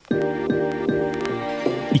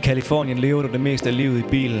Californien lever du det meste af livet i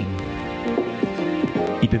bilen.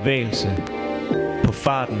 I bevægelse. På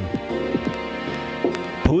farten.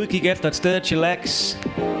 På udkig efter et sted at chillax.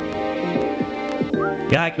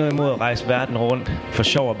 Jeg har ikke noget imod at rejse verden rundt for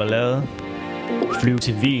sjov og ballade. Flyve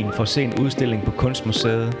til Wien for at se en udstilling på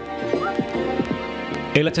Kunstmuseet.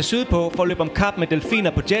 Eller tage sydpå for at løbe om kap med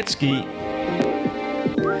delfiner på jetski.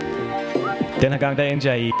 Den her gang der endte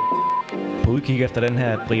jeg i på udkig efter den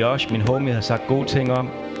her brioche, min homie havde sagt gode ting om.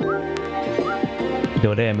 Det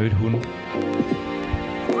var da jeg mødte hun.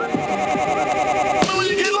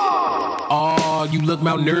 Oh, you look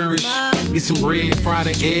malnourished. Get some bread, fried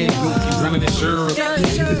an egg, you running in syrup.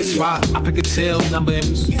 Pick a spot, I pick a tail number and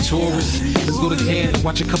we tourists. Let's go to Cannes,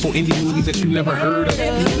 watch a couple indie movies that you never heard of.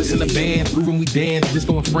 Listen to bands, groove when we dance,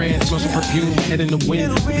 disco in France, smell some perfume, head in the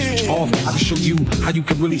wind. We can switch off, I can show you how you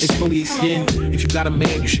can really exfoliate skin. If you got a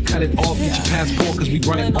man, you should cut it off, get your passport, cause we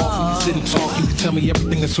running off. We can sit and talk, you can tell me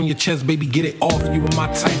everything that's on your chest, baby, get it off. You and my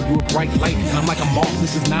type, you a bright light, and I'm like a moth,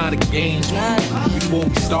 this is not a game. Before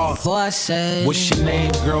we start, what's your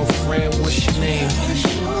name, girlfriend? What's your name?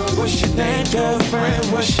 What's your name, girlfriend?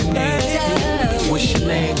 What's your name? What's your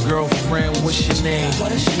name, girlfriend? What's your name?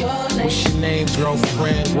 What's your name,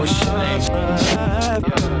 girlfriend? What's your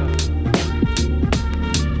name?